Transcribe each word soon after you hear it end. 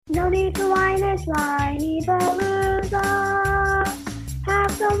need to whine is Whiny Palooza.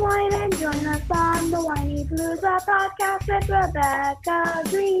 Have some wine and join us on the Whiny Palooza podcast with Rebecca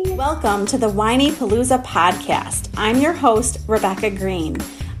Green. Welcome to the Whiny Palooza podcast. I'm your host, Rebecca Green.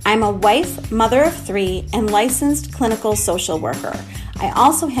 I'm a wife, mother of 3, and licensed clinical social worker. I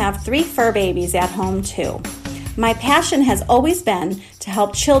also have 3 fur babies at home too. My passion has always been to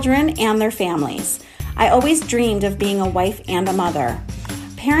help children and their families. I always dreamed of being a wife and a mother.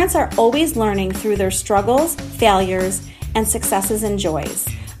 Parents are always learning through their struggles, failures, and successes and joys.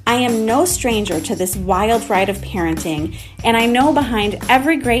 I am no stranger to this wild ride of parenting, and I know behind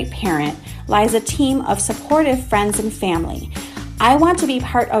every great parent lies a team of supportive friends and family. I want to be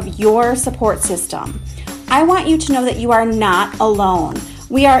part of your support system. I want you to know that you are not alone.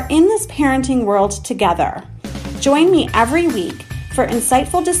 We are in this parenting world together. Join me every week for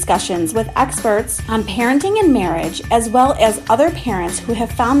insightful discussions with experts on parenting and marriage, as well as other parents who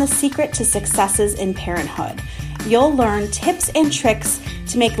have found the secret to successes in parenthood. You'll learn tips and tricks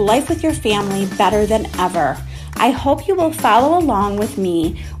to make life with your family better than ever. I hope you will follow along with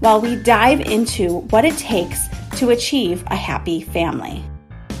me while we dive into what it takes to achieve a happy family.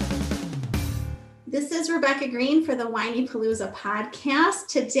 This is Rebecca Green for the Whiny Palooza podcast.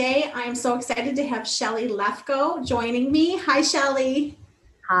 Today, I'm so excited to have Shelly Lefkoe joining me. Hi, Shelly.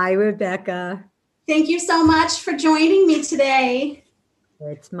 Hi, Rebecca. Thank you so much for joining me today.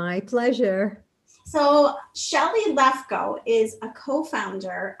 It's my pleasure. So, Shelly Lefkoe is a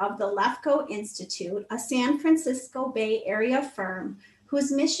co-founder of the Lefkoe Institute, a San Francisco Bay Area firm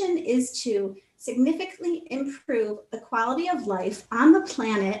whose mission is to significantly improve the quality of life on the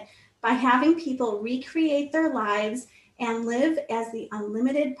planet by having people recreate their lives and live as the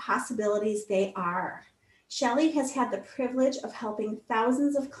unlimited possibilities they are. Shelly has had the privilege of helping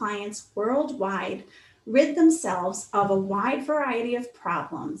thousands of clients worldwide rid themselves of a wide variety of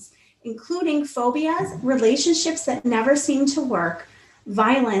problems, including phobias, relationships that never seem to work,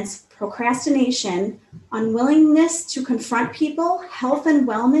 violence, procrastination, unwillingness to confront people, health and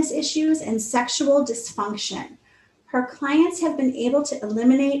wellness issues, and sexual dysfunction. Her clients have been able to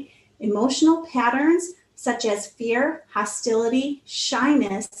eliminate emotional patterns such as fear, hostility,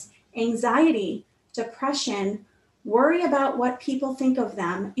 shyness, anxiety, depression, worry about what people think of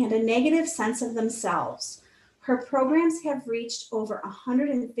them, and a negative sense of themselves. Her programs have reached over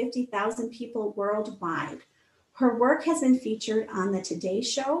 150,000 people worldwide. Her work has been featured on The Today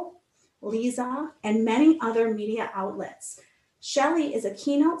Show, Lisa, and many other media outlets. Shelly is a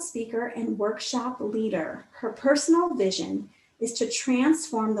keynote speaker and workshop leader. Her personal vision is to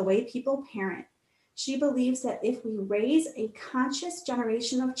transform the way people parent. She believes that if we raise a conscious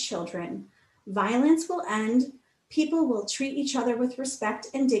generation of children, violence will end, people will treat each other with respect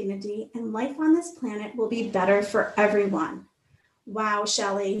and dignity, and life on this planet will be better for everyone. Wow,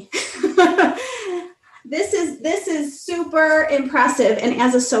 Shelly. This is super impressive. And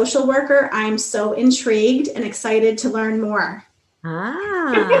as a social worker, I'm so intrigued and excited to learn more.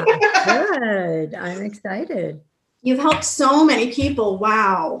 Good. I'm excited. You've helped so many people.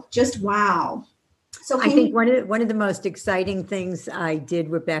 Wow. Just wow. So I think one of the most exciting things I did,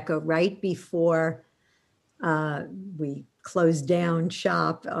 Rebecca, right before we closed down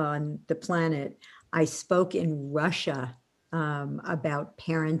shop on the planet, I spoke in Russia about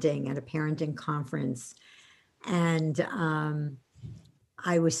parenting at a parenting conference. And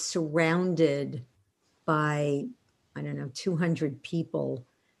I was surrounded by, 200 people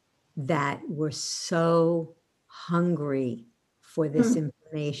that were so hungry for this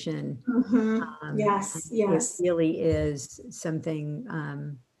information. Mm-hmm. Yes. It really is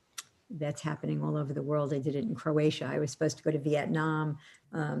something that's happening all over the world. I did it in Croatia. I was supposed to go to Vietnam.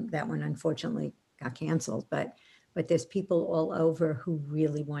 That one unfortunately got canceled, but there's people all over who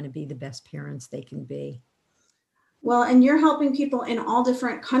really want to be the best parents they can be. Well, and you're helping people in all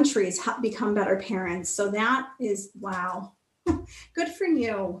different countries become better parents. So that is, wow. Good for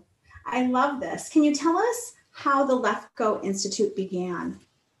you. I love this. Can you tell us how the Lefkoe Institute began?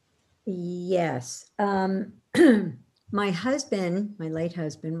 Yes. My husband, my late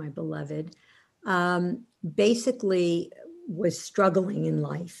husband, my beloved, basically was struggling in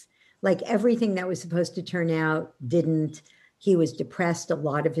life. Like everything that was supposed to turn out didn't. He was depressed a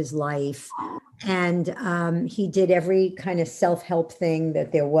lot of his life. And he did every kind of self-help thing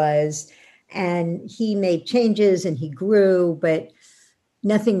that there was. And he made changes and he grew, but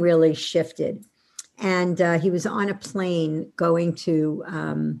nothing really shifted. And he was on a plane going to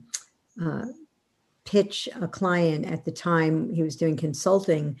pitch a client at the time. He was doing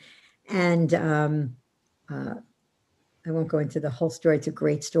consulting. And I won't go into the whole story. It's a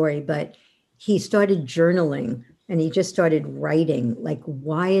great story, but he started journaling and he just started writing, like,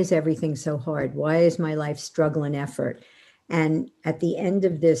 why is everything so hard? Why is my life struggle and effort? And at the end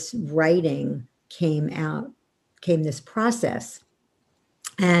of this writing came this process.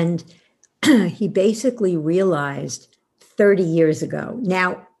 And he basically realized 30 years ago,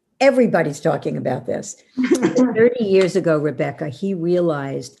 now everybody's talking about this. 30 years ago, Rebecca, he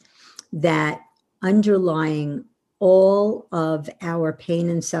realized that underlying all of our pain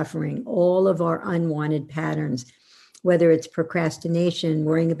and suffering, all of our unwanted patterns, whether it's procrastination,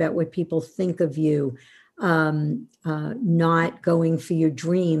 worrying about what people think of you, not going for your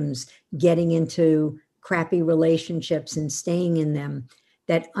dreams, getting into crappy relationships and staying in them,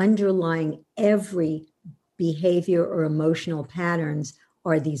 that underlying every behavior or emotional patterns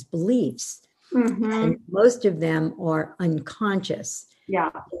are these beliefs. And most of them are unconscious. Yeah.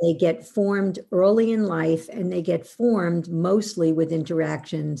 They get formed early in life, and they get formed mostly with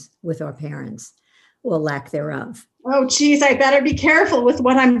interactions with our parents, or lack thereof. Oh, geez, I better be careful with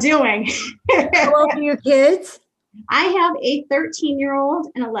what I'm doing. How old are your kids? I have a 13-year-old,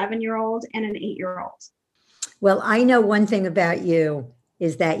 an 11-year-old, and an 8-year-old. Well, I know one thing about you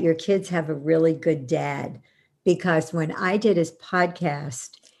is that your kids have a really good dad, because when I did his podcast,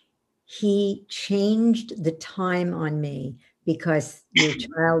 he changed the time on me because your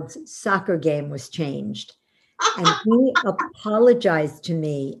child's soccer game was changed. And he apologized to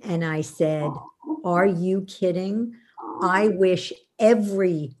me, and I said, are you kidding? I wish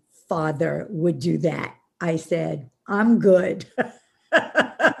every father would do that. I said, I'm good.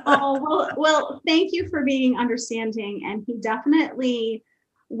 Well, thank you for being understanding. And he definitely,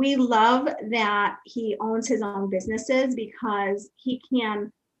 we love that he owns his own businesses, because he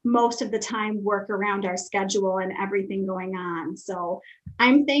can most of the time work around our schedule and everything going on. So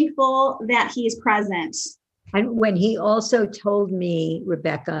I'm thankful that he's present. And when he also told me,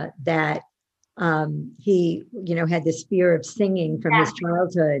 Rebecca, that he, had this fear of singing from his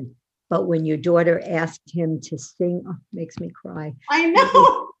childhood, but when your daughter asked him to sing, oh, makes me cry. I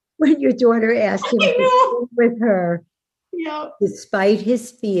know. When your daughter asked him to sing with her, despite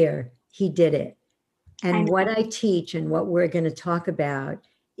his fear, he did it. And what I teach and what we're going to talk about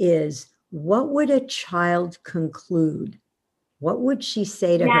is, what would a child conclude? What would she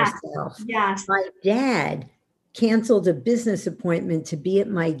say to herself? Yes. My dad canceled a business appointment to be at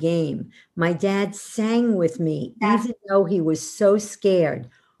my game. My dad sang with me, even though he was so scared.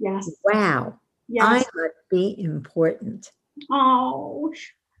 Yes. Wow. Yes. I must be important. Oh,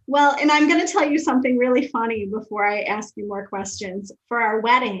 well, and I'm going to tell you something really funny before I ask you more questions. For our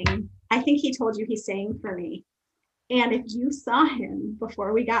wedding, I think he told you he sang for me. And if you saw him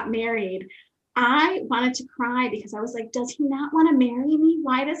before we got married, I wanted to cry, because I was like, does he not want to marry me?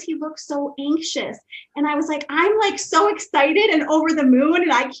 Why does he look so anxious? And I was like, I'm like so excited and over the moon,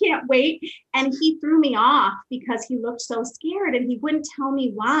 and I can't wait. And he threw me off because he looked so scared, and he wouldn't tell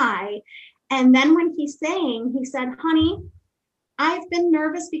me why. And then when he sang, he said, honey, I've been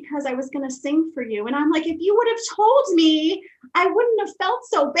nervous because I was going to sing for you. And I'm like, if you would have told me, I wouldn't have felt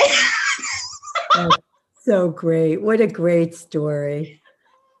so bad. That's so great. What a great story.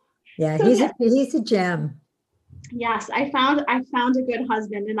 Yeah, so he's a gem. Yes, I found a good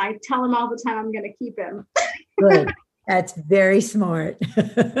husband, and I tell him all the time I'm going to keep him. Good. That's very smart.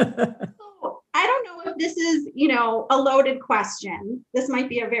 So, I don't know if this is, a loaded question. This might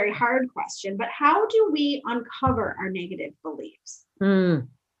be a very hard question, but how do we uncover our negative beliefs? So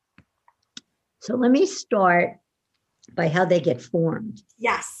let me start by how they get formed.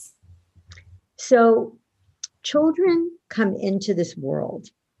 Yes. So children come into this world,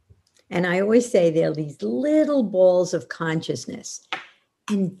 and I always say they're these little balls of consciousness,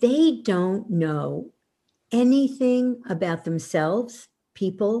 and they don't know anything about themselves,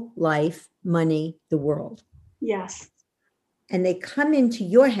 people, life, money, the world. Yes. And they come into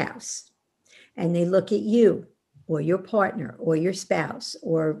your house, and they look at you or your partner or your spouse,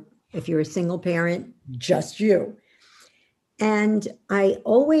 or if you're a single parent, just you. And I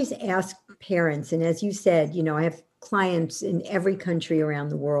always ask parents, and as you said, I have clients in every country around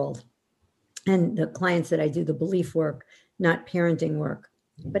the world, and the clients that I do the belief work, not parenting work.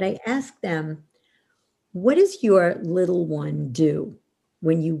 But I ask them, what does your little one do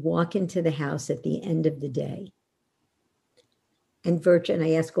when you walk into the house at the end of the day? And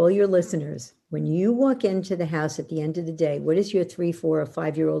I ask all your listeners, when you walk into the house at the end of the day, what does your 3, 4, or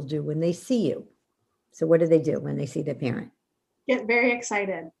 5-year-old do when they see you? So what do they do when they see their parent? Get very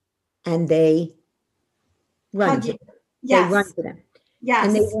excited. And they run to them. Yes. They run to them. Yes.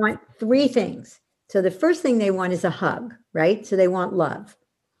 And they want 3 things. So the first thing they want is a hug, right? So they want love.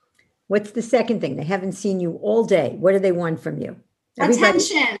 What's the second thing? They haven't seen you all day. What do they want from you?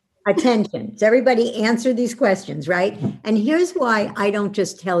 Attention. Attention. So everybody answer these questions, right? And here's why I don't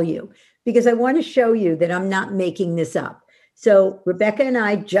just tell you, because I want to show you that I'm not making this up. So Rebecca and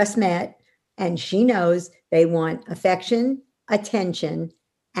I just met, and she knows they want affection, attention,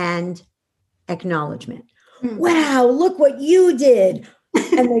 and acknowledgement. Wow, look what you did.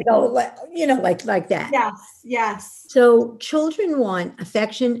 And they go, like that. Yes, yes. So children want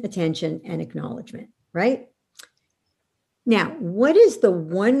affection, attention, and acknowledgement, right? Now, what is the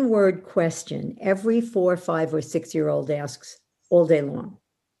one word question every 4, 5, or 6-year-old asks all day long?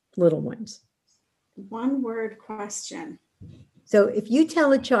 Little ones. One word question. So if you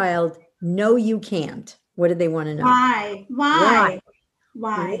tell a child, no, you can't, what do they want to know? Why?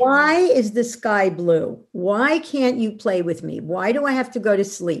 Why is the sky blue? Why can't you play with me? Why do I have to go to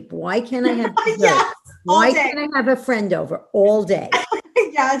sleep? Why can't I have dessert? Yes, Why can't I have a friend over all day?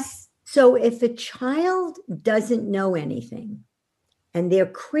 Yes. So if a child doesn't know anything and they're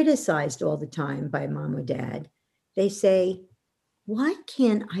criticized all the time by mom or dad, they say, why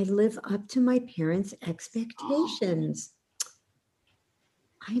can't I live up to my parents' expectations?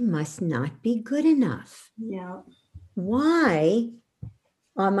 I must not be good enough. Yeah. Why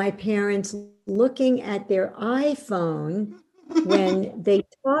are my parents looking at their iPhone when they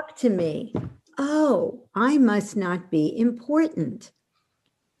talk to me? Oh, I must not be important.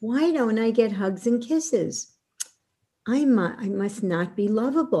 Why don't I get hugs and kisses? I must not be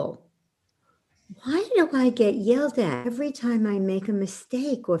lovable. Why do I get yelled at every time I make a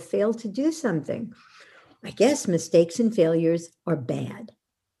mistake or fail to do something? I guess mistakes and failures are bad.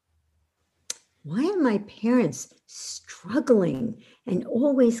 Why are my parents struggling and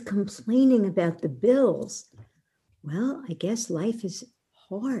always complaining about the bills? Well, I guess life is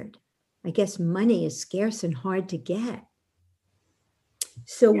hard. I guess money is scarce and hard to get.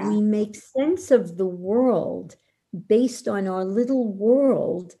 So we make sense of the world based on our little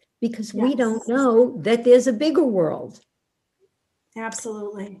world because we don't know that there's a bigger world.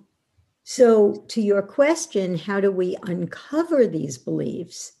 Absolutely. So to your question, how do we uncover these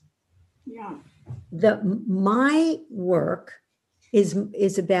beliefs? Yeah. My work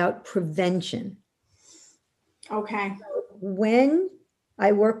is about prevention. Okay. When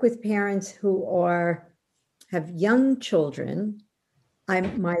I work with parents who have young children,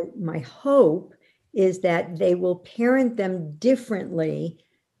 my hope is that they will parent them differently.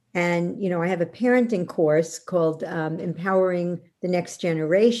 And, I have a parenting course called Empowering the Next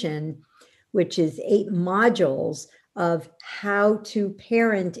Generation, which is 8 modules of how to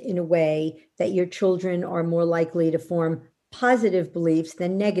parent in a way that your children are more likely to form positive beliefs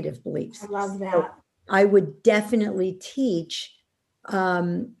than negative beliefs. I love that. So I would definitely teach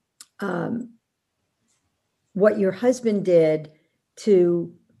what your husband did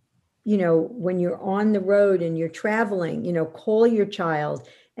to, when you're on the road and you're traveling, call your child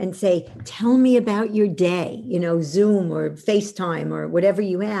and say, tell me about your day, Zoom or FaceTime or whatever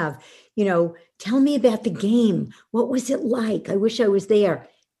you have, tell me about the game. What was it like? I wish I was there.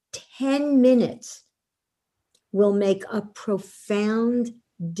 10 minutes will make a profound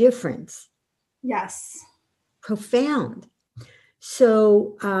difference. Yes. Profound.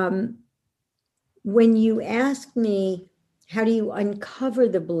 So when you ask me, how do you uncover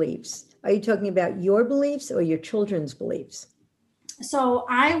the beliefs? Are you talking about your beliefs or your children's beliefs? So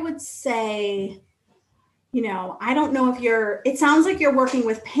I would say, I don't know if it sounds like you're working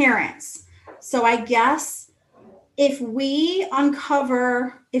with parents. So I guess if you're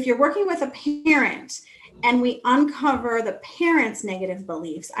working with a parent and we uncover the parent's negative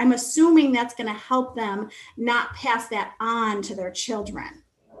beliefs, I'm assuming that's going to help them not pass that on to their children.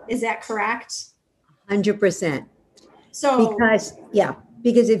 Is that correct? 100%. So,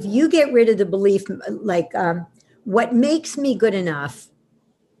 because if you get rid of the belief, like what makes me good enough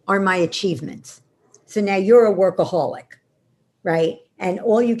are my achievements. So now you're a workaholic, right? And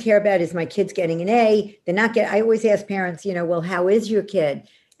all you care about is my kid's getting an A. I always ask parents, well, how is your kid?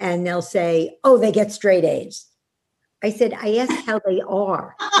 And they'll say, oh, they get straight A's. I said, I asked how they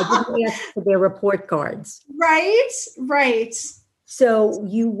are. I didn't ask for their report cards. Right. So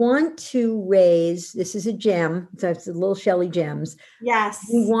you want to raise, this is a gem, so it's a little Shelley gems. Yes.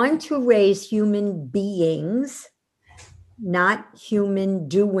 You want to raise human beings, not human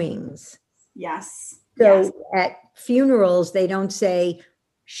doings. Yes. So at funerals, they don't say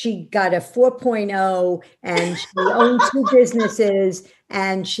she got a 4.0 and she owned 2 businesses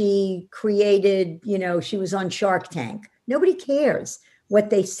and she created, she was on Shark Tank. Nobody cares. What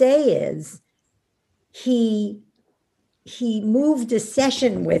they say is he moved a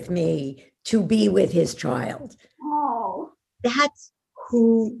session with me to be with his child. Oh, that's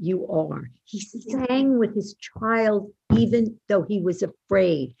who you are. He sang with his child, even though he was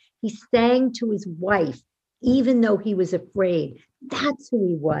afraid. He sang to his wife, even though he was afraid. That's who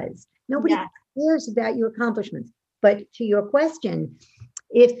he was. Nobody cares about your accomplishments. But to your question,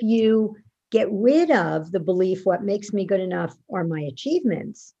 if you get rid of the belief, what makes me good enough are my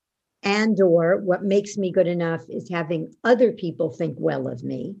achievements, and or what makes me good enough is having other people think well of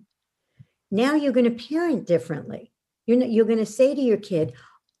me. Now you're going to parent differently. You're going to say to your kid,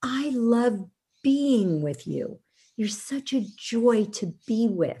 I love being with you. You're such a joy to be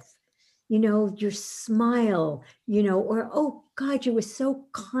with. Your smile, or, oh God, you were so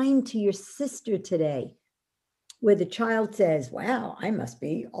kind to your sister today. Where the child says, wow, I must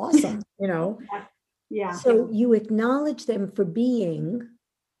be awesome, Yeah. So you acknowledge them for being,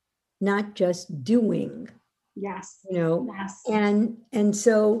 not just doing. Yes. Yes. And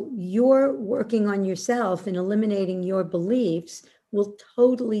so you're working on yourself and eliminating your beliefs will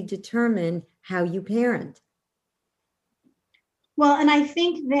totally determine how you parent. Well, and I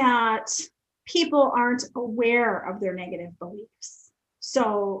think that people aren't aware of their negative beliefs.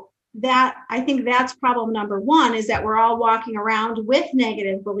 So I think that's problem number one, is that we're all walking around with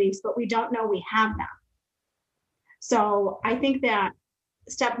negative beliefs, but we don't know we have them. So I think that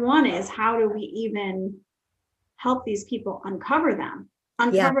step one is, how do we even help these people uncover them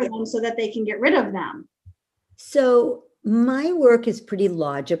so that they can get rid of them? So my work is pretty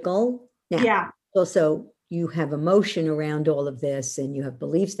logical. Now, also you have emotion around all of this, and you have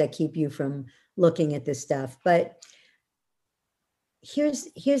beliefs that keep you from looking at this stuff. But here's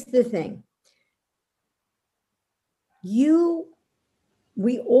the thing.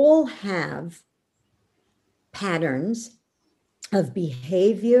 We all have patterns of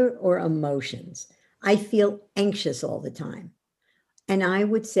behavior or emotions. I feel anxious all the time. And I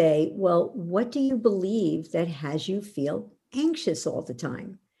would say, well, what do you believe that has you feel anxious all the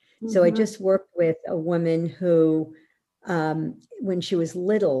time? Mm-hmm. So I just worked with a woman who, when she was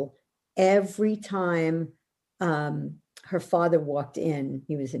little, every time her father walked in,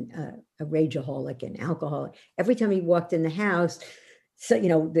 he was a rageaholic and alcoholic. Every time he walked in the house, so,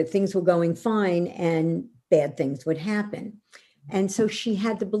 the things were going fine and bad things would happen. And so she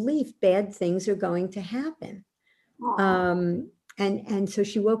had the belief bad things are going to happen. And so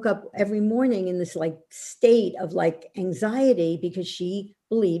she woke up every morning in this state of anxiety because she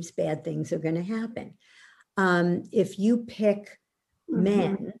believes bad things are going to happen. If you pick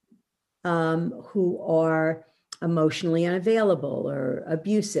men who are emotionally unavailable or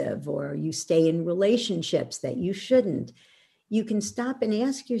abusive, or you stay in relationships that you shouldn't, you can stop and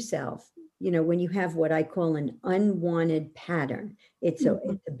ask yourself, when you have what I call an unwanted pattern, it's a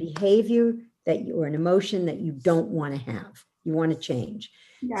behavior or an emotion that you don't want to have. You want to change.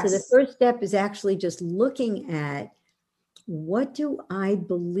 Yes. So the first step is actually just looking at, what do I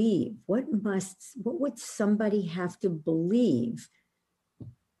believe? What would somebody have to believe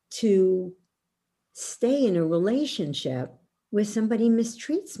to stay in a relationship where somebody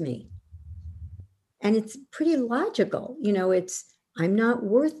mistreats me? And it's pretty logical. It's, I'm not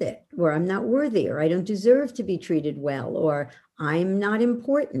worth it, or I'm not worthy, or I don't deserve to be treated well, or I'm not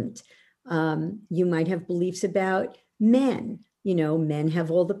important. You might have beliefs about men. Men have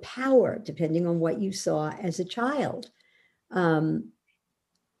all the power, depending on what you saw as a child.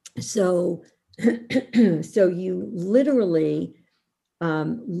 So you literally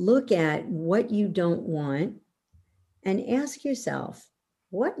look at what you don't want and ask yourself,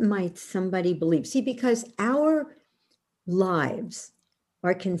 what might somebody believe? See, because our lives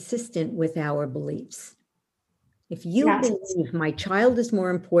are consistent with our beliefs. If you believe my child is more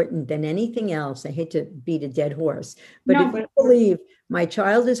important than anything else, I hate to beat a dead horse, but if you believe my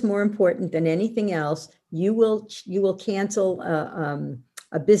child is more important than anything else, you will cancel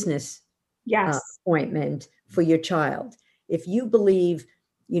a business appointment for your child. If you believe,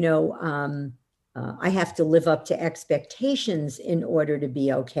 I have to live up to expectations in order to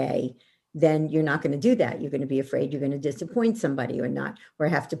be okay, then you're not going to do that. You're going to be afraid you're going to disappoint somebody or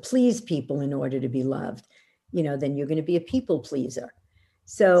have to please people in order to be loved. Then you're going to be a people pleaser.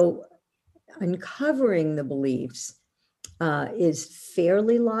 So uncovering the beliefs is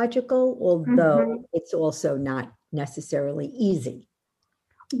fairly logical, although it's also not necessarily easy.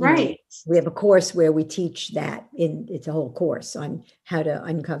 Right. We have a course where we teach that. It's a whole course on how to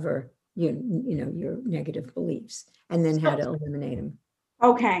uncover your negative beliefs and then how to eliminate them.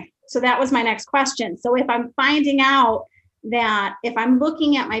 Okay. So that was my next question. So if I'm finding out that if I'm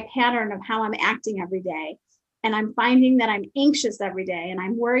looking at my pattern of how I'm acting every day, and I'm finding that I'm anxious every day and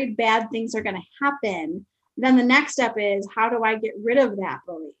I'm worried bad things are going to happen, then the next step is, how do I get rid of that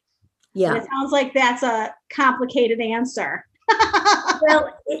belief? Yeah. And it sounds like that's a complicated answer.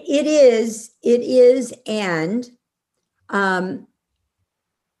 Well, it is. And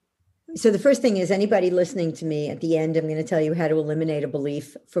So the first thing is, anybody listening to me, at the end, I'm going to tell you how to eliminate a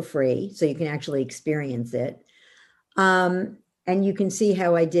belief for free so you can actually experience it. And you can see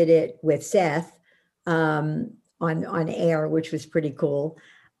how I did it with Seth on air, which was pretty cool.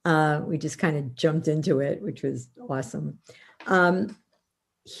 We just kind of jumped into it, which was awesome.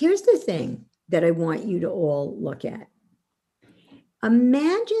 Here's the thing that I want you to all look at.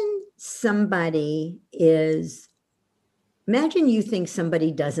 Imagine you think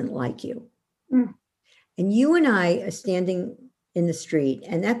somebody doesn't like you. Mm. And you and I are standing in the street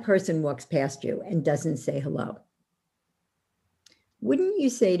and that person walks past you and doesn't say hello. Wouldn't you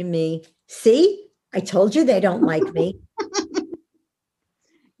say to me, see, I told you they don't like me?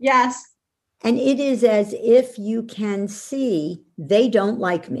 Yes. And it is as if you can see they don't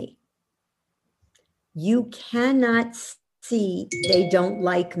like me. You cannot see they don't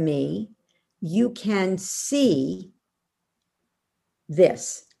like me. You can see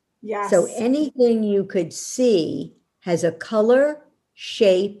this. Yes. So anything you could see has a color,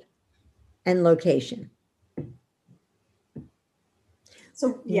 shape, and location.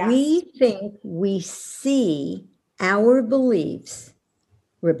 So yes. We think we see our beliefs,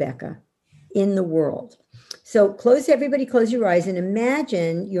 Rebecca, in the world. So everybody close your eyes and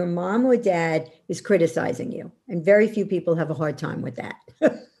imagine your mom or dad is criticizing you. And very few people have a hard time with that.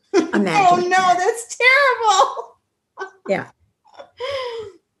 Imagine. Oh no, that's terrible. Yeah.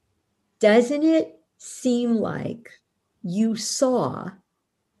 Doesn't it seem like you saw,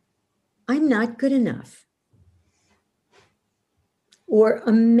 I'm not good enough? Or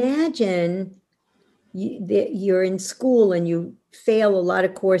imagine you're in school and you fail a lot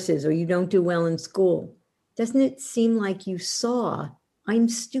of courses or you don't do well in school. Doesn't it seem like you saw, I'm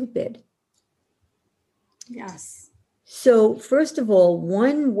stupid? Yes. So first of all,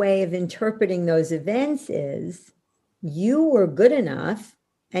 one way of interpreting those events is you were good enough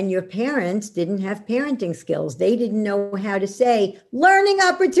and your parents didn't have parenting skills. They didn't know how to say learning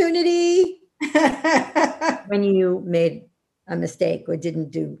opportunity when you made a mistake or didn't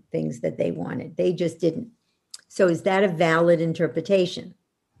do things that they wanted. They just didn't. So is that a valid interpretation?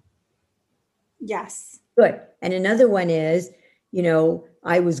 Yes. Good. And another one is,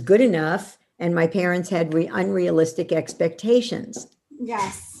 I was good enough and my parents had unrealistic expectations.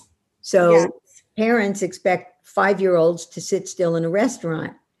 Yes. So yes. Parents expect 5-year-olds to sit still in a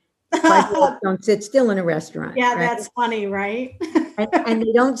restaurant. 5-year-olds don't sit still in a restaurant. Yeah, right? That's funny, right? and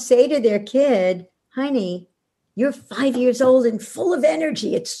they don't say to their kid, honey, you're 5 years old and full of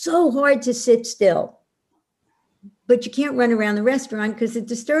energy. It's so hard to sit still. But you can't run around the restaurant because it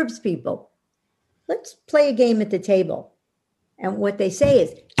disturbs people. Let's play a game at the table. And what they say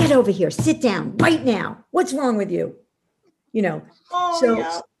is, get over here, sit down right now. What's wrong with you?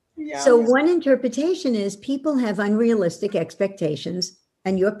 So one interpretation is people have unrealistic expectations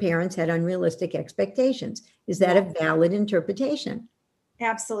and your parents had unrealistic expectations. Is that a valid interpretation?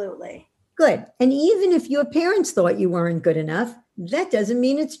 Absolutely. Good. And even if your parents thought you weren't good enough, that doesn't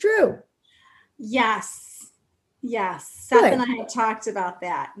mean it's true. Yes. Seth and I have talked about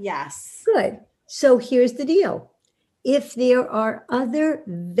that. Yes. Good. So here's the deal. If there are other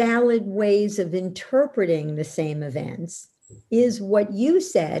valid ways of interpreting the same events, is what you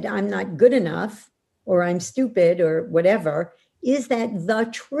said, I'm not good enough, or I'm stupid, or whatever, is that the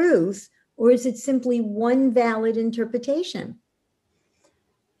truth, or is it simply one valid interpretation?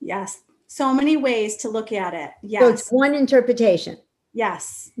 Yes. So many ways to look at it. Yes. So it's one interpretation.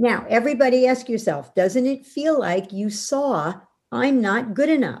 Yes. Now, everybody ask yourself, doesn't it feel like you saw, I'm not good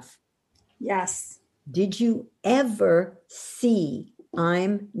enough? Yes. Did you ever see,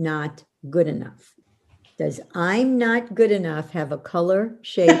 I'm not good enough? Does I'm not good enough have a color,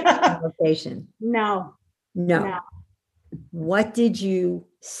 shape, and location? No. What did you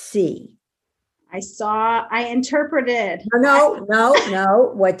see? I interpreted.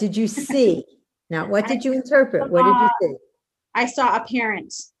 No. What did you see? Now, what did you interpret? What did you see? I saw a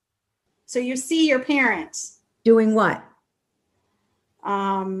parent. So you see your parent. Doing what?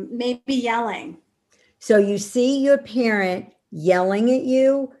 Maybe yelling. So you see your parent yelling at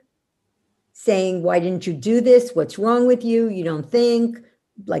you, saying, why didn't you do this? What's wrong with you? You don't think,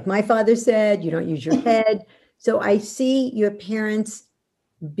 like my father said, you don't use your head. So I see your parents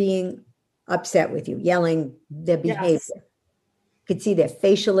being upset with you, yelling their behavior. Yes. You could see their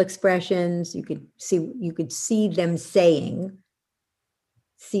facial expressions. You could see them saying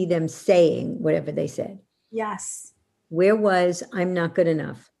whatever they said. Yes. Where was I'm not good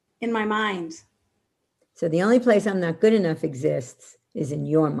enough? In my mind. So the only place I'm not good enough exists is in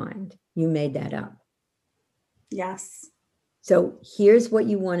your mind. You made that up. Yes. So here's what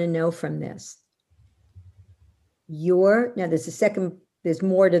you want to know from this. Now there's a second there's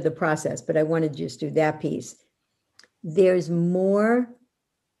more to the process, but I want to just do that piece. There's more,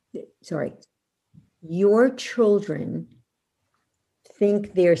 your children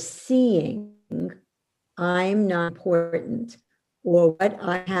think they're seeing I'm not important, or what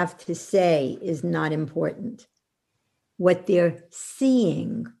I have to say is not important. What they're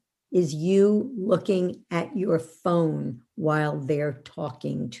seeing is you looking at your phone while they're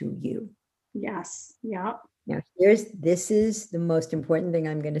talking to you. Yes. Yeah. Now, this is the most important thing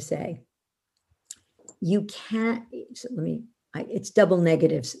I'm going to say. You can't, so it's double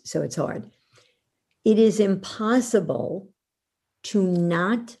negatives, so it's hard. It is impossible to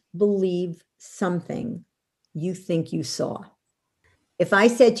not believe something you think you saw. If I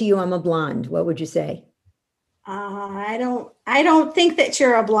said to you, I'm a blonde, what would you say? I don't think that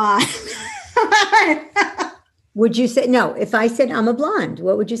you're a blonde. Would you say, no, if I said I'm a blonde,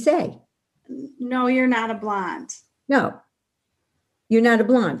 what would you say? No, you're not a blonde. No, you're not a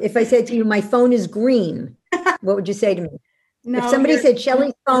blonde. If I said to you, my phone is green, what would you say to me? No, if somebody said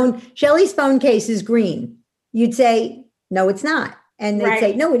Shelley's phone case is green, you'd say, no, it's not. And they'd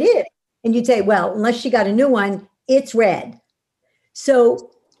say, no, it is. And you'd say, well, unless she got a new one, it's red.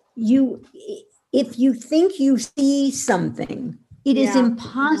 So if you think you see something, it is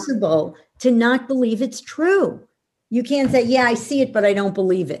impossible to not believe it's true. You can't say, yeah, I see it, but I don't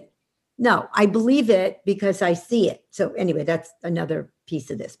believe it. No, I believe it because I see it. So anyway, that's another piece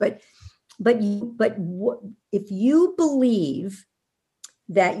of this. But if you believe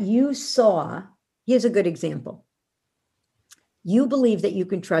that you saw, here's a good example. You believe that you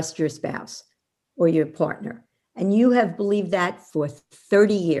can trust your spouse or your partner, and you have believed that for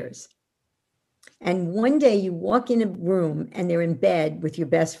 30 years. And one day you walk in a room and they're in bed with your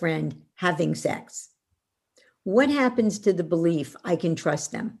best friend having sex. What happens to the belief, I can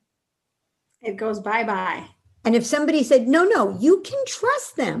trust them? It goes bye-bye. And if somebody said, no, you can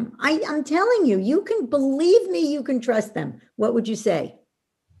trust them. I'm telling you, you can believe me, you can trust them. What would you say?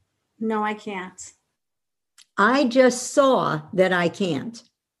 No, I can't. I just saw that I can't.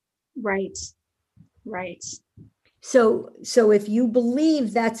 Right. So if you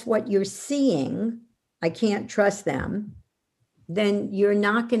believe that's what you're seeing, I can't trust them, then you're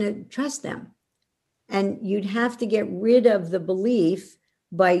not going to trust them. And you'd have to get rid of the belief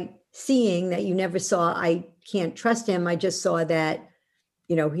by seeing that you never saw, I can't trust him. I just saw that,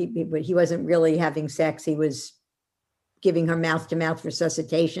 he wasn't really having sex. He was giving her mouth-to-mouth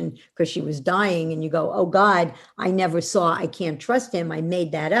resuscitation because she was dying. And you go, oh God, I never saw, I can't trust him. I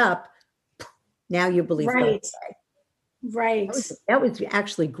made that up. Now you believe right. Right. That was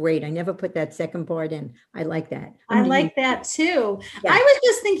actually great. I never put that second part in. I like that. I like that too. Yeah. I was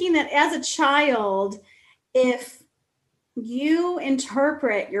just thinking that as a child, if you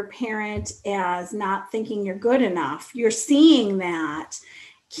interpret your parent as not thinking you're good enough, you're seeing that.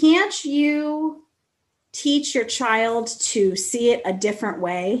 Can't you teach your child to see it a different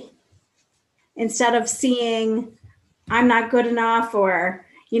way? Instead of seeing, I'm not good enough, or,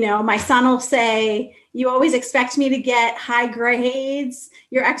 my son will say, you always expect me to get high grades.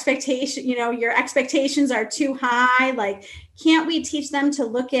 Your expectations are too high. Like, can't we teach them to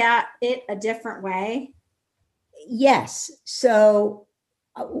look at it a different way? Yes. So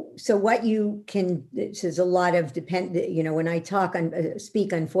what you can, this is a lot of when I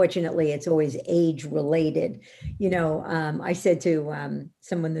speak, unfortunately, it's always age related. I said to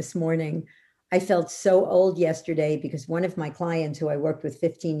someone this morning, I felt so old yesterday because one of my clients who I worked with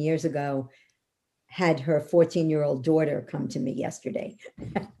 15 years ago had her 14-year-old daughter come to me yesterday.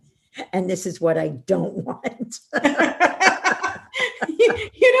 And this is what I don't want.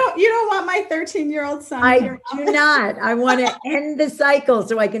 You don't want my 13-year-old son. I do not. I want to end the cycle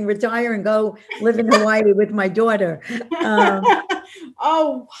so I can retire and go live in Hawaii with my daughter.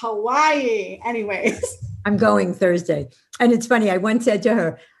 Oh, Hawaii. Anyways. I'm going Thursday. And it's funny. I once said to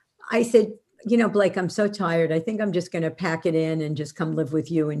her, I said, Blake, I'm so tired. I think I'm just going to pack it in and just come live with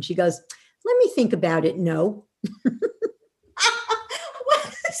you. And she goes, let me think about it. No.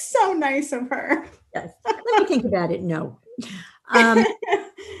 So nice of her. Yes. Let me think about it. No.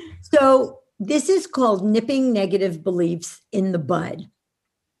 So this is called nipping negative beliefs in the bud.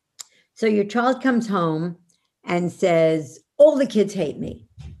 So your child comes home and says, all the kids hate me.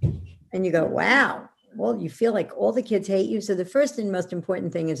 And you go, wow. Well, you feel like all the kids hate you. So the first and most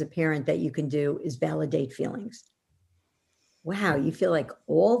important thing as a parent that you can do is validate feelings. Wow, you feel like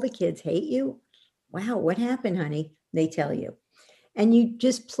all the kids hate you? Wow, what happened, honey? They tell you. And you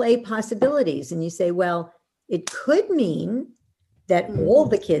just play possibilities and you say, well, it could mean that all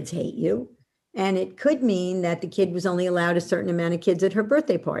the kids hate you. And it could mean that the kid was only allowed a certain amount of kids at her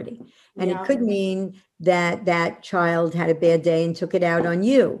birthday party. And Yeah. it could mean that that child had a bad day and took it out on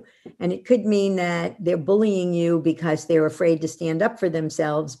you. And it could mean that they're bullying you because they're afraid to stand up for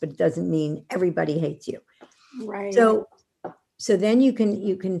themselves, but it doesn't mean everybody hates you. Right. So then you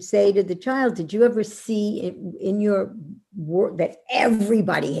can say to the child, did you ever see in your world that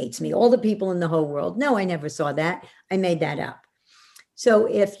everybody hates me, all the people in the whole world? No, I never saw that. I made that up. So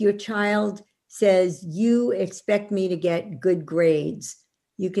if your child says, you expect me to get good grades,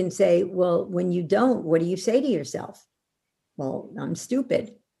 you can say, well, when you don't, what do you say to yourself? Well, I'm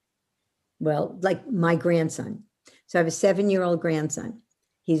stupid. Well, like my grandson. So I have a 7-year-old grandson.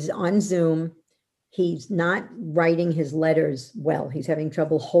 He's on Zoom. He's not writing his letters well. He's having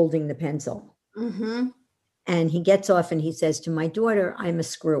trouble holding the pencil. Mm-hmm. And he gets off and he says to my daughter, I'm a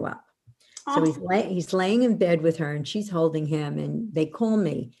screw up. So he's laying in bed with her and she's holding him and they call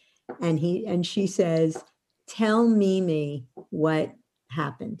me and she says, tell Mimi what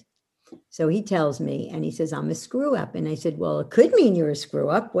happened. So he tells me and he says, I'm a screw up. And I said, well, it could mean you're a screw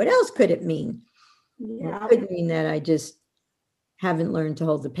up. What else could it mean? Yeah. It could mean that I just haven't learned to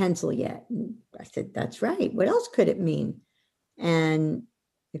hold the pencil yet. And I said, that's right. What else could it mean? And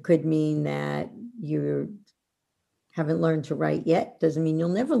it could mean that you haven't learned to write yet. Doesn't mean you'll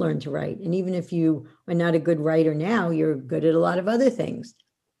never learn to write. And even if you are not a good writer now, you're good at a lot of other things.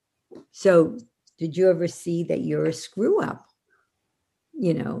 So did you ever see that you're a screw up?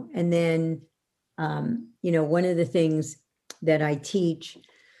 And then, one of the things that I teach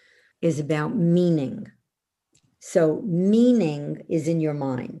is about meaning. So meaning is in your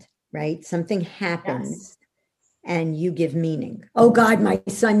mind, right? Something happens and you give meaning. Oh God, my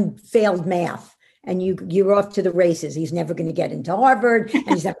son failed math. And you're off to the races. He's never going to get into Harvard and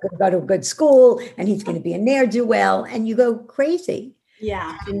he's not going to go to a good school and he's going to be a ne'er-do-well and you go crazy.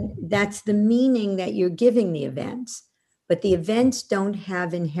 Yeah. And that's the meaning that you're giving the events. But the events don't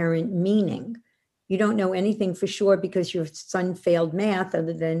have inherent meaning. You don't know anything for sure because your son failed math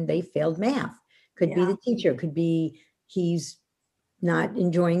other than they failed math. Could be the teacher, could be he's not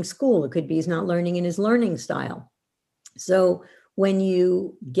enjoying school. It could be he's not learning in his learning style. So when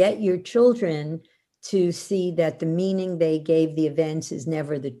you get your children to see that the meaning they gave the events is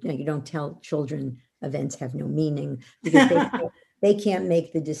never you don't tell children events have no meaning because they can't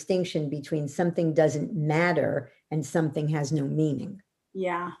make the distinction between something doesn't matter and something has no meaning.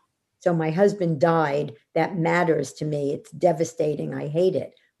 Yeah. So my husband died. That matters to me. It's devastating. I hate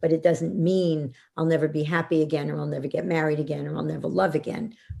it. But it doesn't mean I'll never be happy again, or I'll never get married again, or I'll never love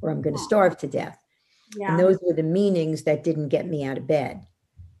again, or I'm going to starve to death. Yeah. And those were the meanings that didn't get me out of bed.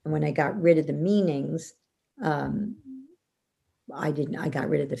 And when I got rid of the meanings, I got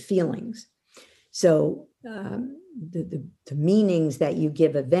rid of the feelings. So the meanings that you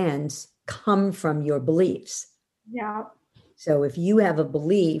give events come from your beliefs. Yeah. So if you have a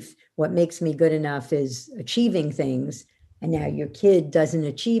belief, what makes me good enough is achieving things, and now your kid doesn't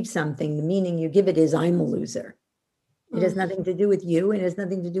achieve something, the meaning you give it is I'm a loser. It has nothing to do with you. It has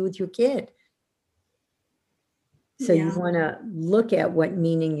nothing to do with your kid. So you want to look at what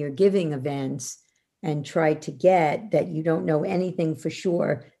meaning you're giving events and try to get that you don't know anything for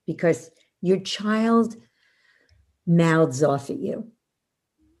sure because your child mouths off at you.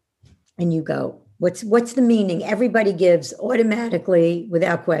 And you go, what's the meaning? Everybody gives automatically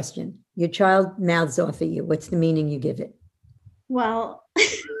without question. Your child mouths off at you. What's the meaning you give it? Well,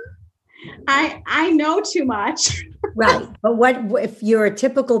 I know too much. Right. But what if you're a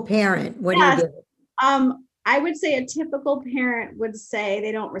typical parent? What do you give it? I would say a typical parent would say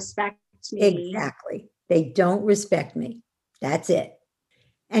they don't respect me. Exactly. They don't respect me. That's it.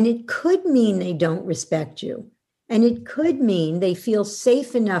 And it could mean they don't respect you. And it could mean they feel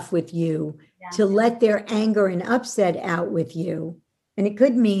safe enough with you to let their anger and upset out with you. And it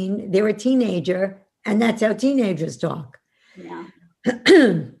could mean they're a teenager and that's how teenagers talk. Yeah.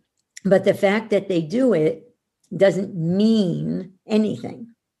 But the fact that they do it doesn't mean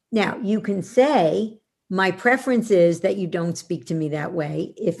anything. Now, you can say, my preference is that you don't speak to me that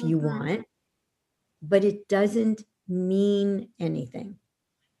way if you want, but it doesn't mean anything.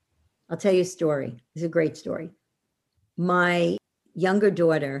 I'll tell you a story. It's a great story. My younger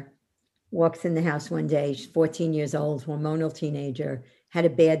daughter walks in the house one day. She's 14 years old, hormonal teenager, had a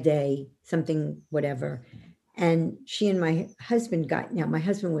bad day, something, whatever. And she and my husband my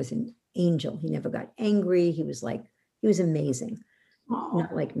husband was an angel. He never got angry. He was amazing. Aww.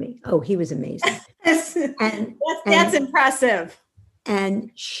 Not like me. Oh, he was amazing. That's impressive.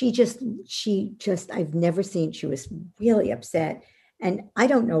 And she just, I've never seen, she was really upset. And I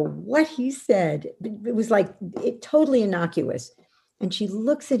don't know what he said, but it was totally innocuous. And she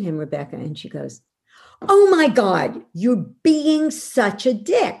looks at him, Rebecca, and she goes, "Oh my God, you're being such a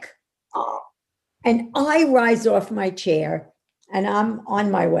dick." Oh, And I rise off my chair and I'm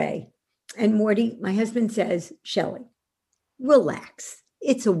on my way. And Morty, my husband, says, "Shelley, relax.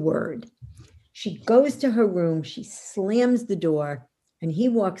 It's a word." She goes to her room, she slams the door, and he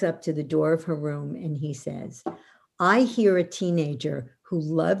walks up to the door of her room and he says, "I hear a teenager who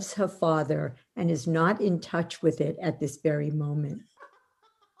loves her father and is not in touch with it at this very moment."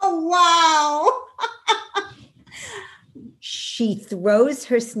 oh wow. She throws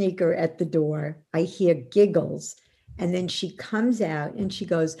her sneaker at the door. I hear giggles. And then she comes out and she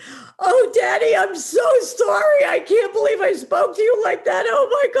goes, "Oh, Daddy, I'm so sorry. I can't believe I spoke to you like that. Oh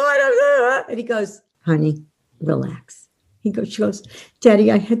my God." And he goes, "Honey, relax." She goes,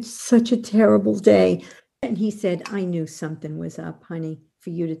 "Daddy, I had such a terrible day." And he said, "I knew something was up, honey,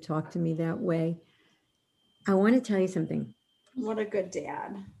 for you to talk to me that way." I want to tell you something. What a good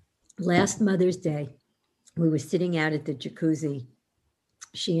dad. Last Mother's Day, we were sitting out at the jacuzzi,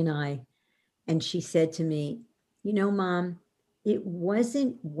 she and she said to me, "You know, Mom, it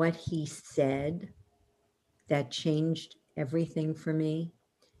wasn't what he said that changed everything for me.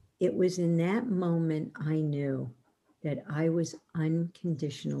 It was in that moment I knew that I was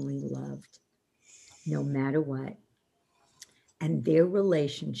unconditionally loved, no matter what." And their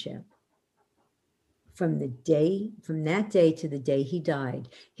relationship from that day to the day he died,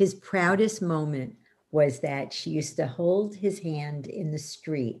 his proudest moment was that she used to hold his hand in the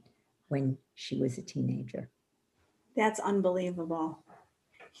street when she was a teenager. That's unbelievable.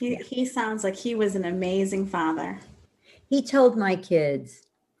 He sounds like he was an amazing father. He told my kids,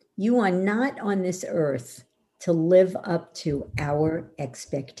 "You are not on this earth to live up to our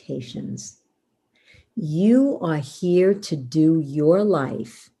expectations. You are here to do your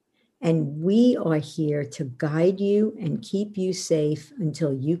life, and we are here to guide you and keep you safe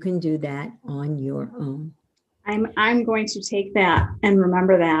until you can do that on your own." I'm going to take that and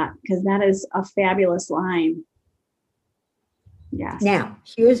remember that, because that is a fabulous line. Yes. Now,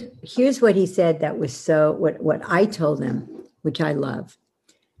 here's what he said that was what I told him, which I love.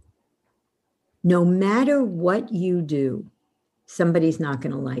 No matter what you do, somebody's not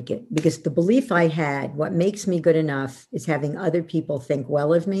going to like it, because the belief I had, what makes me good enough is having other people think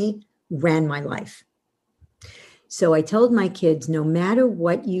well of me, ran my life. So I told my kids, no matter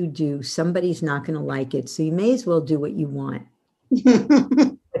what you do, somebody's not going to like it. So you may as well do what you want.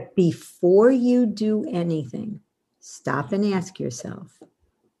 But before you do anything, stop and ask yourself,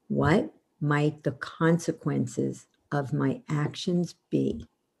 what might the consequences of my actions be?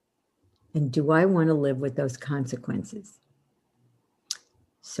 And do I want to live with those consequences?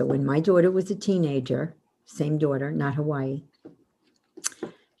 So when my daughter was a teenager, same daughter, not Hawaii,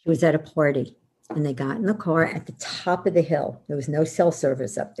 she was at a party and they got in the car at the top of the hill. There was no cell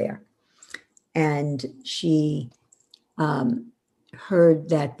service up there. And she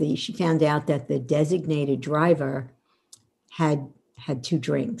she found out that the designated driver had 2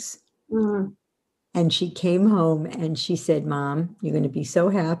 drinks. Mm. And she came home and she said, "Mom, you're going to be so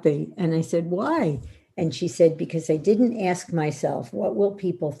happy." And I said, "Why?" And she said, "Because I didn't ask myself, what will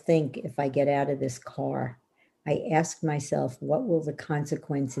people think if I get out of this car? I asked myself, what will the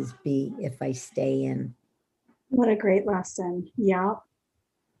consequences be if I stay in?" What a great lesson. Yeah.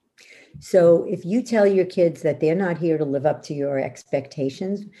 So if you tell your kids that they're not here to live up to your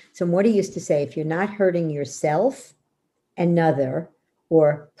expectations, so Morty used to say, if you're not hurting yourself, another,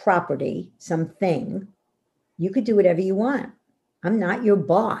 or property, something, you could do whatever you want. I'm not your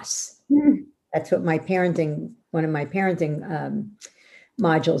boss. That's what one of my parenting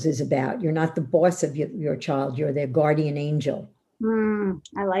modules is about. You're not the boss of your child. You're their guardian angel.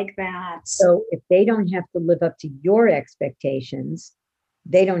 I like that. So if they don't have to live up to your expectations,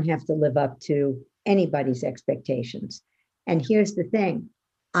 they don't have to live up to anybody's expectations. And here's the thing.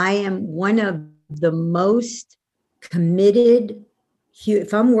 I am one of the most committed.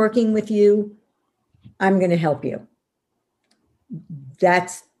 If I'm working with you, I'm going to help you.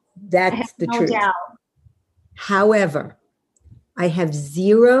 That's the truth. Doubt. However, I have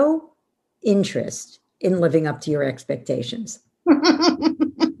zero interest in living up to your expectations.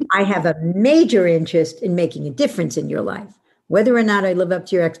 I have a major interest in making a difference in your life. Whether or not I live up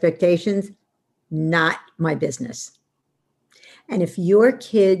to your expectations, not my business. And if your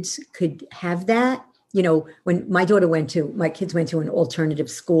kids could have that, when my kids went to an alternative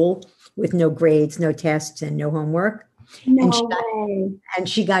school with no grades, no tests, and no homework. And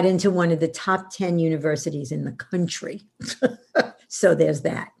she got into one of the top 10 universities in the country. So there's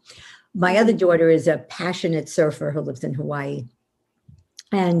that. My other daughter is a passionate surfer who lives in Hawaii.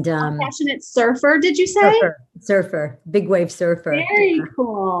 And Passionate surfer, did you say? surfer, big wave surfer. Very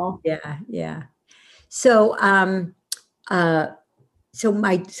cool. Yeah. So, so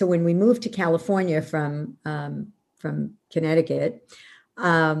when we moved to California from Connecticut,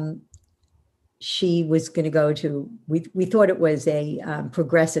 she was going to go to, we thought it was a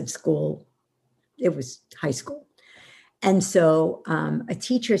progressive school. It was high school. And so a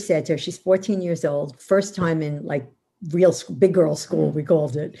teacher said to her, she's 14 years old, first time in like real school, big girl school, we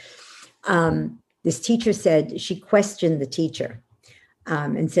called it. This teacher said, she questioned the teacher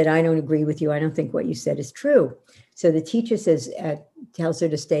and said, I don't agree with you. I don't think what you said is true. So the teacher says, tells her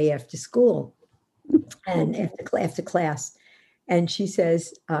to stay after school and after class. And she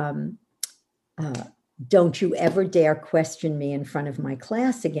says, don't you ever dare question me in front of my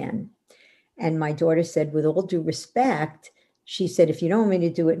class again. And my daughter said, with all due respect, she said, if you don't want me to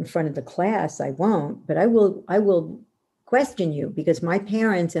do it in front of the class, I won't, but I will question you because my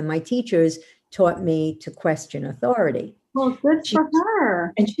parents and my teachers taught me to question authority. Well, good for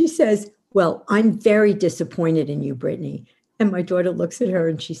her. And she says, well, I'm very disappointed in you, Brittany. And my daughter looks at her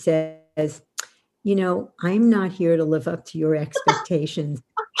and she says, you know, I'm not here to live up to your expectations.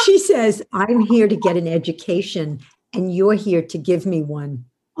 She says, I'm here to get an education and you're here to give me one.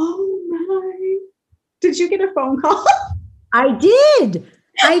 Oh my. Did you get a phone call? I did.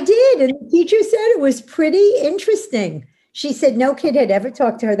 And the teacher said it was pretty interesting. She said no kid had ever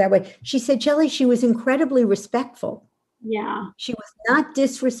talked to her that way. She said, Shelley, she was incredibly respectful. Yeah. She was not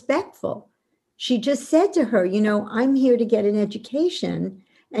disrespectful. She just said to her, you know, I'm here to get an education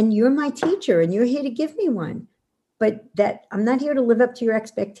and you're my teacher and you're here to give me one. But that I'm not here to live up to your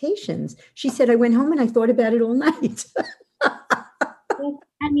expectations. She said, I went home and I thought about it all night.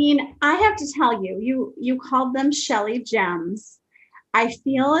 I mean, I have to tell you, you called them Shelley Gems. I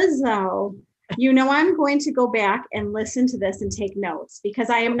feel as though, you know, I'm going to go back and listen to this and take notes because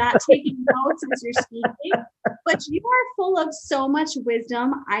I am not taking notes as you're speaking, but you are full of so much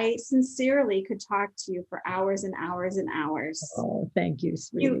wisdom. I sincerely could talk to you for hours and hours and hours. Oh, thank you,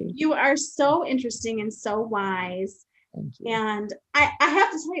 sweetie. You are so interesting and so wise. Thank you. And I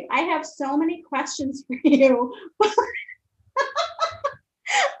have to tell you, I have so many questions for you.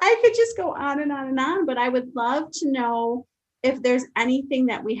 I could just go on and on and on, but I would love to know if there's anything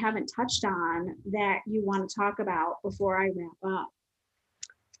that we haven't touched on that you want to talk about before I wrap up.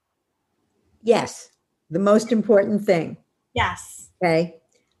 Yes, the most important thing. Yes. Okay.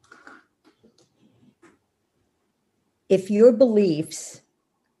 If your beliefs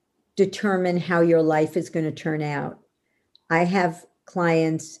determine how your life is going to turn out, I have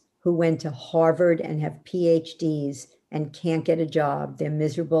clients who went to Harvard and have PhDs and can't get a job. They're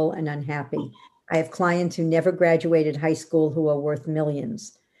miserable and unhappy. I have clients who never graduated high school who are worth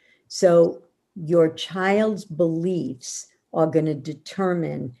millions. So your child's beliefs are going to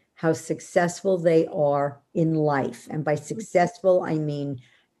determine how successful they are in life. And by successful, I mean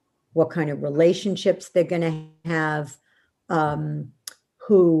what kind of relationships they're going to have,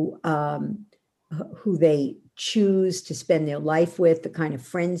 who they choose to spend their life with, the kind of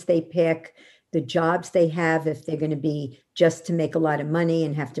friends they pick, the jobs they have, if they're going to be just to make a lot of money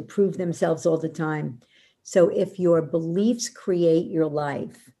and have to prove themselves all the time. So if your beliefs create your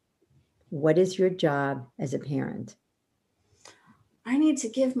life, what is your job as a parent? I need to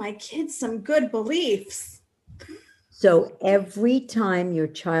give my kids some good beliefs. So every time your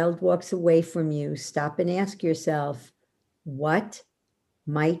child walks away from you, stop and ask yourself, what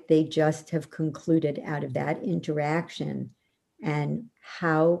might they just have concluded out of that interaction? And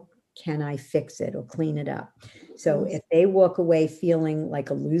how can I fix it or clean it up? So if they walk away feeling like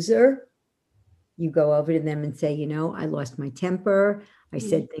a loser, you go over to them and say, you know, I lost my temper. I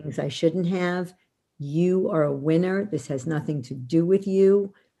said things I shouldn't have. You are a winner. This has nothing to do with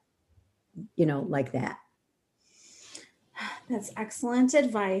you, you know, like that. That's excellent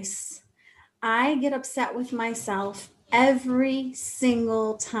advice. I get upset with myself every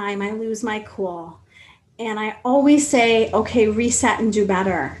single time I lose my cool. And I always say, okay, reset and do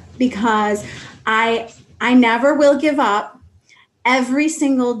better, because I never will give up. Every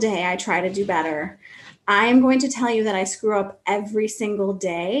single day I try to do better. I am going to tell you that I screw up every single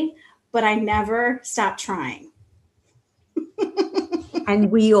day, but I never stop trying. And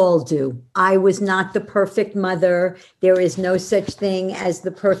we all do. I was not the perfect mother. There is no such thing as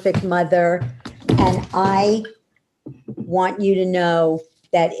the perfect mother. And I want you to know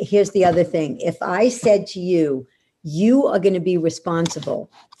that here's the other thing. If I said to you, you are going to be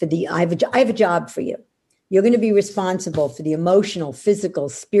responsible for I have a job for you. You're going to be responsible for the emotional, physical,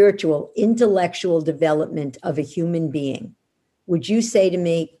 spiritual, intellectual development of a human being. Would you say to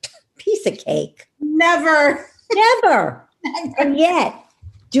me, piece of cake? Never. Never. And yet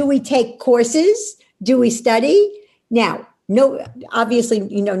Do we take courses? Do we study? Now, no, obviously,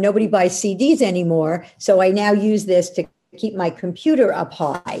 nobody buys CDs anymore. So I now use this to keep my computer up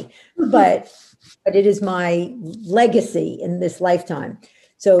high, but it is my legacy in this lifetime.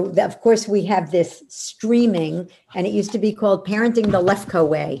 So of course we have this streaming, and it used to be called Parenting the Lefkoe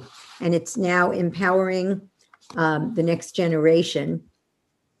Way, and it's now empowering the next generation.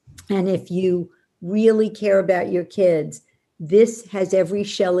 And if you really care about your kids, this has every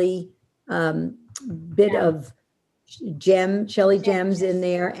Shelley bit of Shelley gems in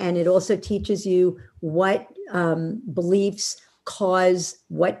there. And it also teaches you what beliefs cause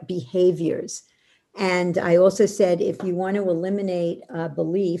what behaviors. And I also said, if you want to eliminate a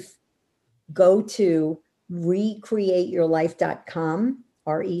belief, go to recreateyourlife.com,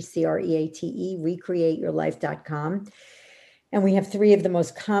 RECREATE, recreateyourlife.com. And we have 3 of the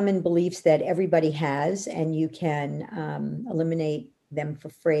most common beliefs that everybody has, and you can eliminate them for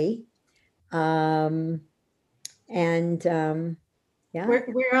free. Yeah.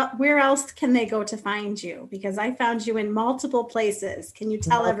 Where else can they go to find you? Because I found you in multiple places. Can you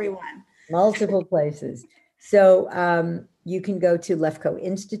tell everyone? Multiple places. So you can go to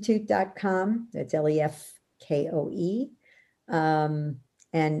lefkoeinstitute.com. That's LEFKOE.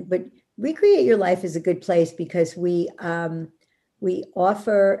 But Recreate Your Life is a good place because we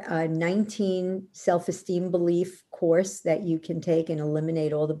offer a 19 self-esteem belief course that you can take and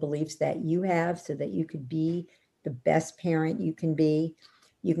eliminate all the beliefs that you have so that you could be the best parent you can be.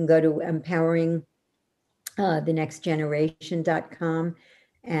 You can go to empoweringthenextgeneration.com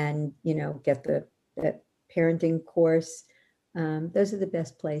and, get the parenting course. Those are the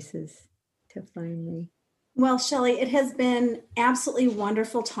best places to find me. Well, Shelley, it has been absolutely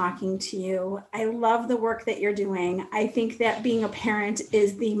wonderful talking to you. I love the work that you're doing. I think that being a parent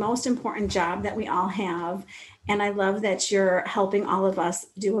is the most important job that we all have. And I love that you're helping all of us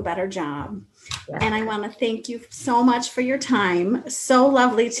do a better job. Yeah. And I want to thank you so much for your time. So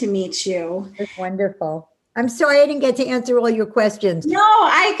lovely to meet you. It's wonderful. I'm sorry I didn't get to answer all your questions. No,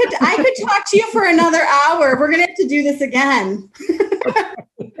 I could talk to you for another hour. We're going to have to do this again.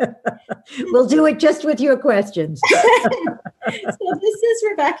 We'll do it just with your questions. So this is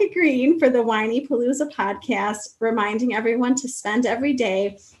Rebecca Green for the Whiny Palooza podcast, reminding everyone to spend every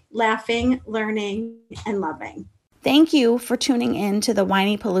day laughing, learning, and loving. Thank you for tuning in to the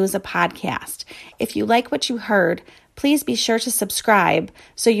Whiny Palooza podcast. If you like what you heard, please be sure to subscribe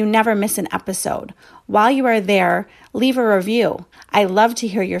so you never miss an episode. While you are there, leave a review. I love to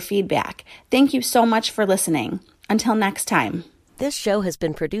hear your feedback. Thank you so much for listening. Until next time. This show has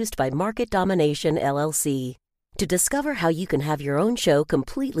been produced by Market Domination, LLC. To discover how you can have your own show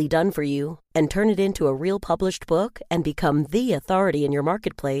completely done for you and turn it into a real published book and become the authority in your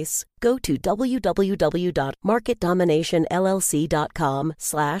marketplace, go to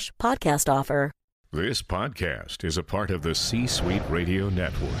www.marketdominationllc.com/podcast offer. This podcast is a part of the C-Suite Radio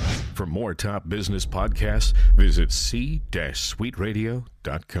Network. For more top business podcasts, visit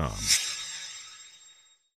c-suiteradio.com.